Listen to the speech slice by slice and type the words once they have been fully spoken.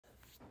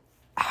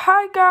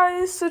Hi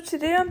guys, so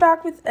today I'm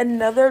back with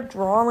another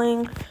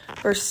drawing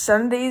for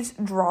Sunday's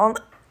drawing.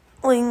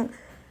 And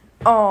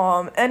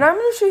I'm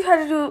gonna show you how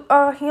to do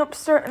a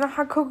hamster and a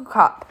hot cocoa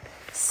cup.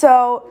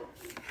 So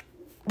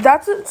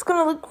that's what it's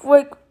gonna look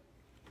like,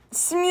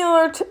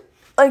 similar to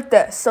like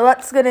this. So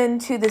let's get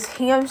into this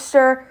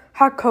hamster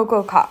hot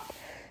cocoa cup.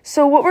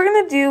 So what we're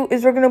gonna do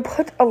is we're gonna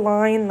put a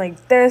line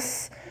like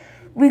this.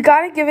 We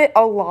gotta give it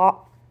a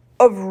lot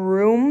of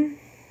room.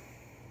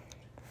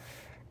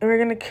 And we're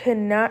gonna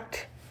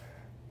connect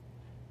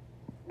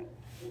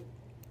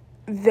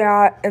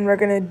that, and we're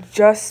gonna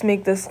just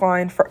make this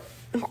line for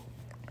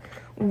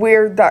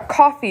where the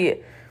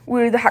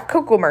hot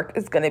cocoa mark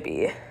is gonna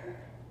be.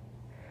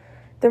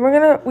 Then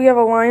we have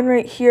a line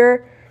right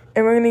here,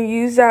 and we're gonna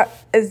use that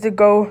as to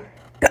go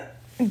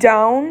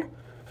down.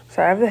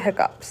 Sorry, I have the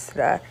hiccups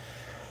today.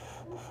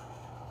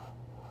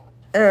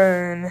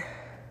 And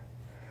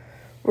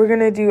we're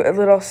gonna do a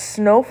little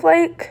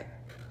snowflake.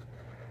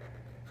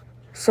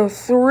 So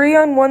 3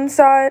 on one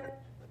side,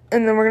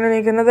 and then we're gonna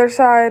make another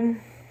side.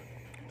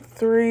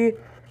 3,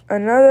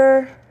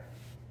 another.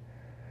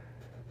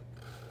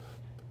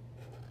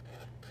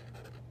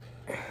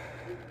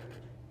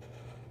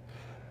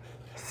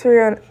 3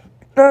 on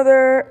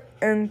another,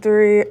 and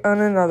 3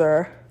 on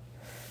another.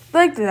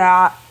 Like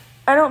that.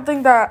 I don't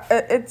think that,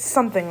 it's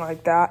something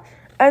like that.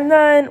 And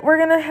then we're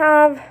gonna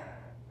have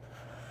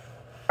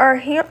our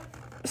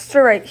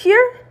hamster right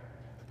here.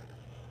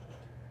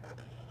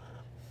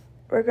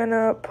 We're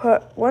gonna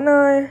put one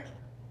eye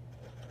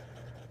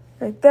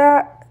like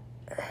that.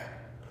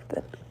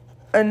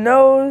 A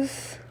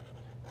nose.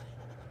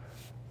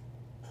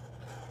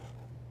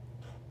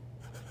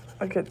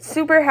 I get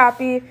super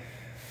happy.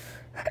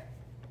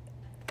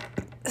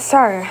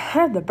 Sorry, I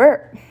had the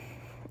burp.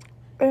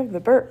 I have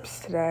the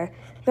burps today.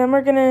 Then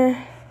we're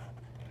gonna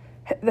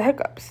hit the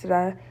hiccups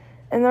today.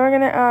 And then we're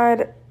gonna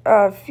add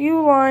a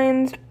few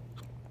lines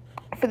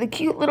for the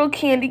cute little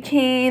candy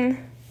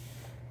cane.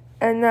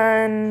 And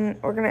then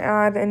we're gonna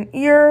add an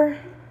ear.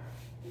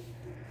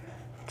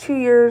 2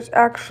 ears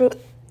actually.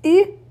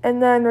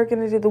 And then we're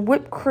going to do the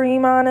whipped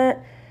cream on it.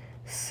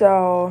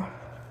 So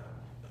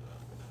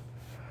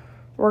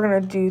we're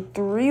going to do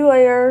 3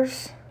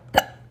 layers.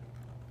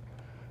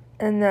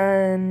 And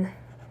then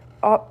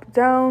up,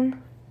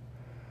 down.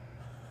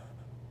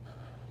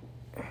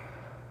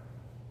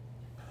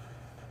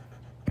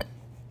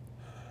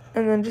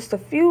 And then just a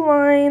few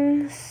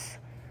lines.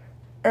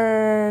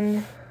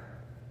 And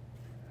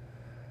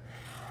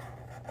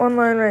one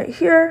line right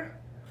here.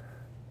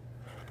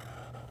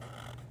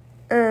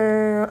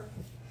 And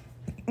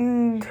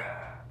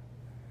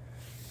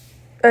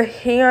a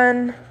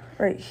hand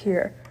right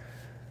here.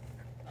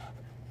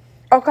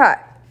 Okay,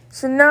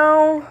 so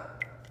now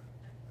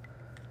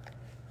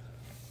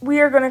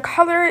we are going to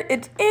color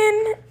it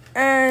in,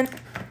 and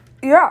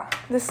yeah,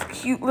 this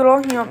cute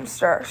little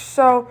hamster.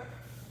 So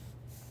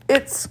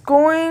it's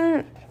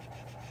going,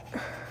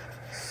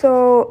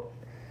 so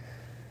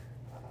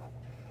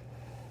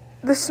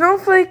the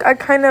snowflake I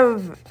kind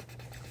of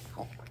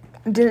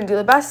didn't do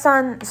the best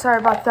on. Sorry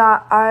about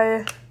that.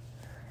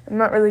 I'm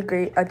not really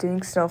great at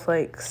doing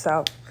snowflakes,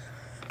 so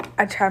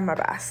I tried my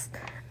best.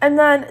 And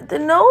then the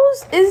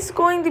nose is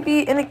going to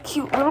be in a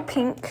cute little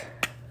pink.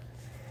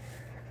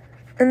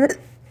 And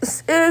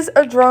this is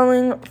a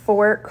drawing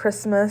for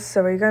Christmas,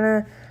 so we're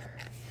gonna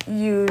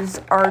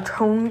use our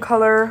tone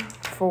color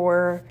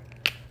for,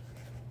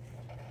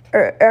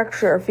 or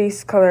actually our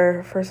face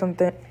color for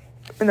something.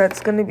 And that's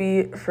gonna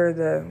be for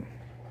the,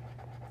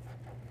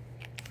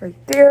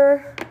 right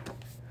there.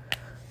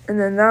 And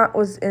then that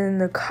was in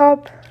the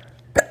cup.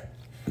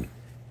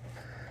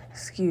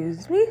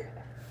 Excuse me.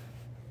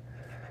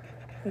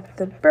 With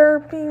the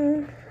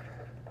burping,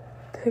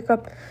 the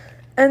hiccup.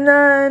 And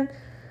then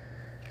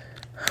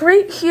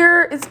right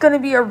here it's gonna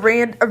be a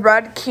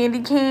red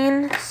candy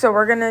cane. So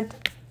we're gonna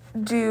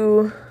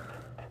do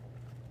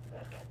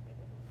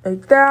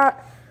like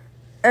that.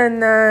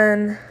 And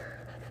then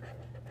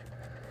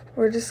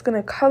we're just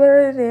gonna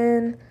color it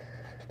in.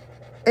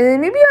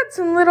 And maybe add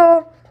some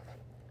little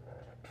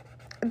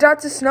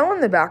dots of snow in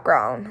the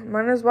background.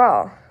 Might as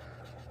well.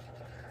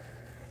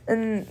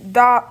 And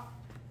that,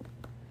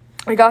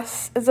 I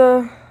guess, is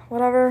a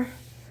whatever.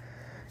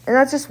 And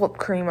that's just whipped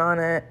cream on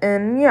it.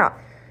 And yeah,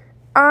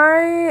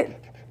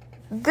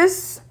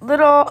 this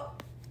little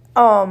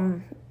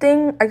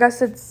thing, I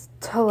guess it's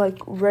to like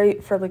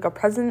write for like a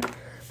present.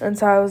 And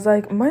so I was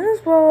like, might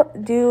as well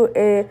do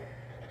a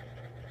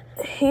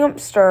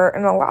hamster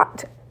and a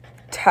latte.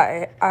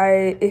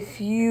 If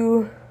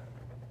you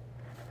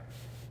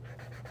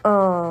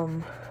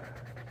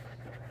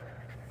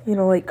you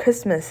know, like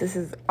Christmas, this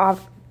is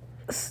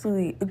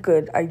obviously a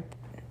good,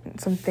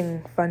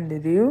 something fun to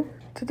do,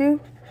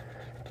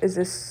 is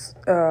this,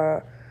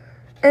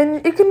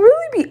 and it can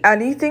really be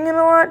anything in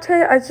a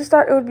latte. I just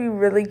thought it would be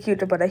really cute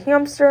to put a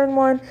hamster in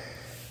one,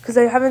 because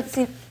I haven't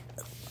seen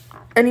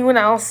anyone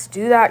else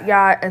do that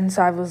yet, and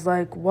so I was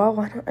like, well,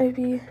 why don't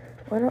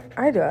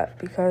I do it,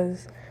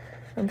 because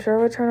I'm sure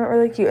it would turn out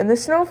really cute. And the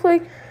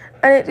snowflake,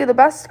 I didn't do the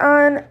best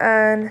on,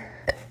 and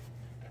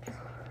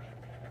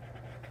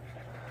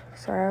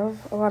Sorry, I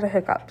have a lot of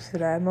hiccups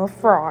today. I'm a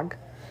frog.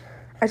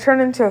 I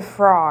turned into a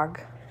frog.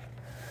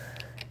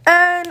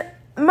 And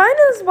might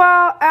as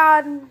well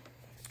add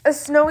a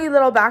snowy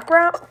little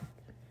background.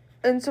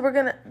 And so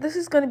this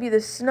is gonna be the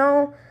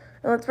snow.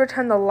 And let's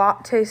pretend the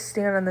latte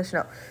stand on the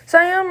snow. So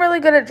I am really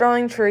good at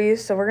drawing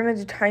trees. So we're gonna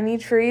do tiny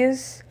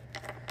trees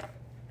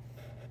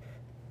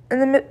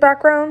in the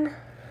background.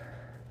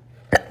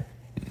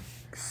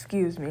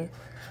 Excuse me.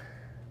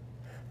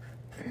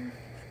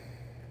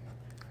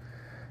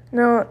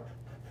 No.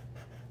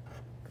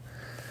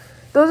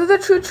 Those are the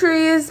two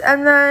trees,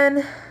 and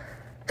then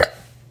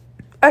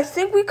I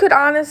think we could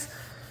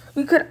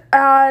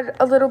add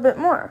a little bit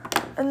more.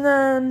 And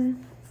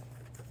then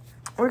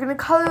we're gonna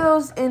color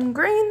those in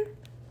green.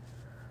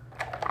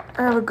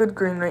 I have a good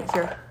green right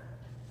here.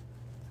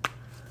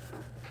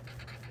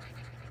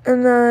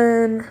 And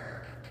then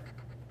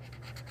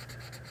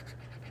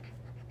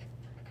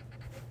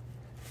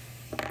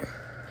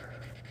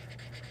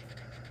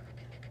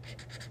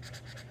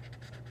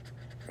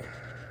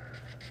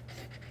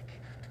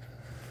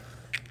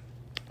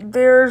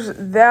there's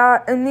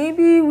that, and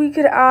maybe we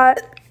could add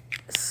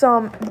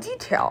some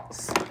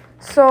details.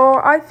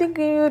 So I think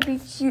maybe it would be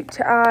cute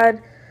to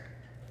add,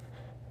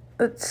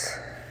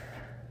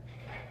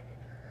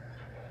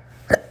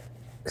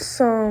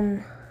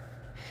 some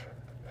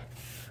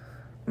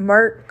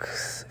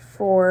marks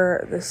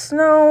for the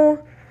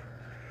snow,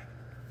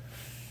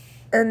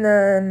 and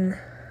then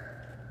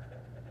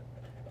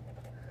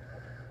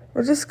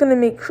we're just gonna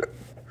make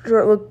sure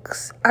it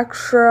looks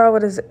extra,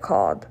 what is it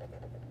called?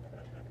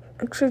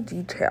 Extra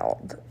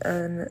detailed.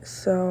 And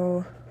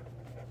so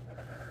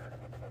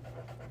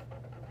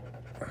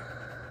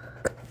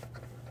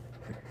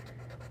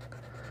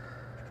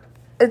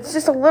it's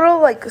just a little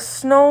like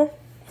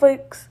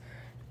snowflakes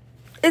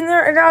in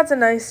there. It adds a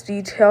nice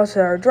detail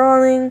to our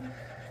drawing.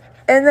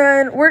 And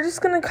then we're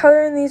just gonna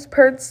color in these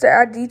parts to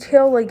add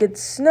detail like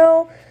it's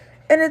snow.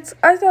 And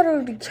I thought it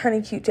would be kind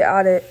of cute to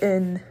add it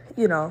in,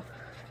 you know,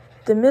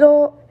 the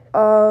middle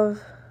of,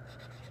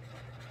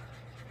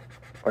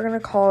 we're gonna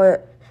call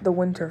it the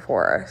winter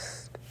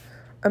forest.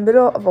 A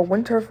middle of a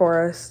winter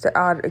forest to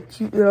add a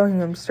cute little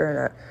hamster in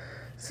it.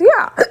 So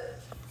yeah,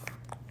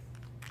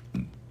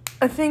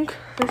 I think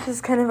this is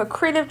kind of a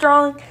creative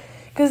drawing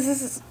because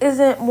this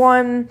isn't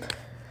one.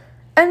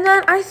 And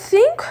then I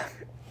think,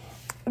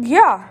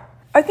 yeah,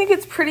 I think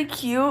it's pretty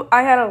cute.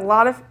 I had a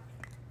lot of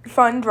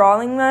fun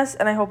drawing this,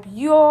 and I hope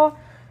y'all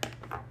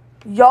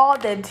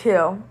did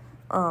too.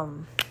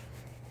 And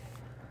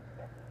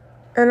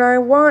I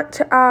want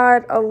to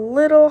add a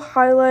little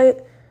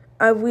highlight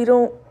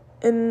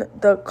in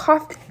the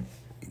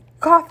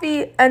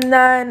coffee, and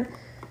then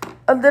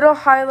a little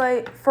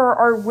highlight for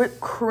our whipped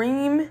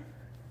cream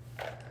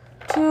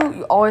too.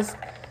 You always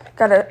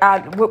gotta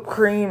add whipped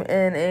cream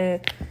in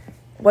a,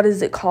 what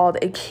is it called?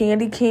 A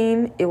candy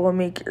cane. It will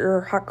make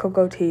your hot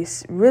cocoa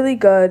taste really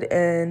good,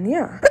 and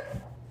yeah.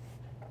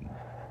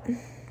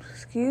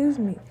 Excuse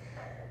me.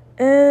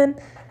 And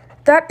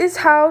that is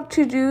how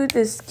to do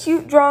this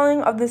cute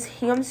drawing of this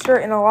hamster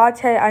in a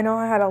latte. I know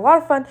I had a lot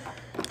of fun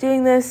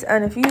doing this,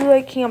 and if you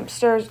like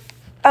hamsters,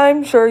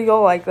 I'm sure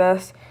you'll like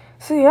this.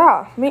 So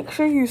yeah, make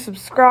sure you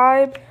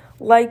subscribe,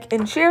 like,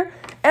 and share.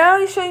 And I'll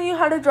be showing you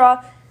how to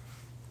draw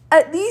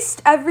at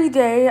least every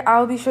day.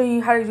 I'll be showing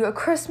you how to do a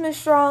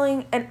Christmas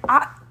drawing, and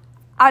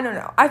I don't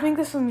know. I think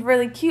this one's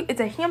really cute. It's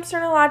a hamster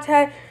in a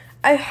latte.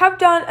 I have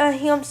done a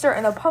hamster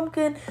and a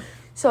pumpkin.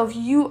 So if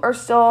you are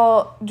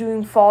still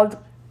doing fall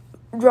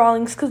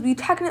drawings, because we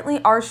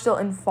technically are still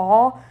in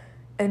fall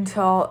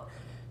until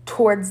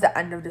towards the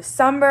end of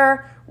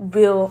December,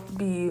 will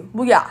be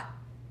winter.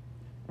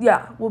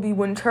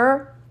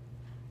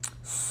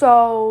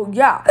 So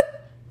yeah,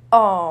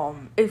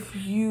 if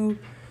you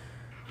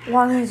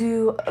want to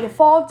do the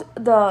fall,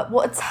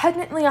 well, it's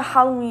technically a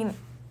Halloween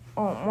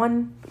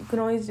one. You can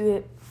always do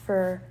it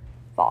for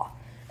fall.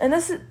 And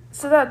this is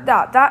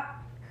that.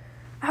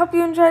 I hope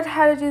you enjoyed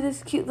how to do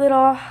this cute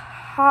little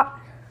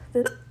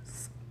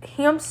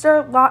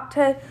hamster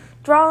latte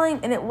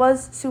drawing, and it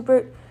was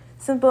super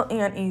simple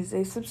and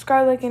easy.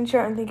 Subscribe, like, and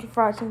share, and thank you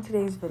for watching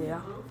today's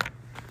video.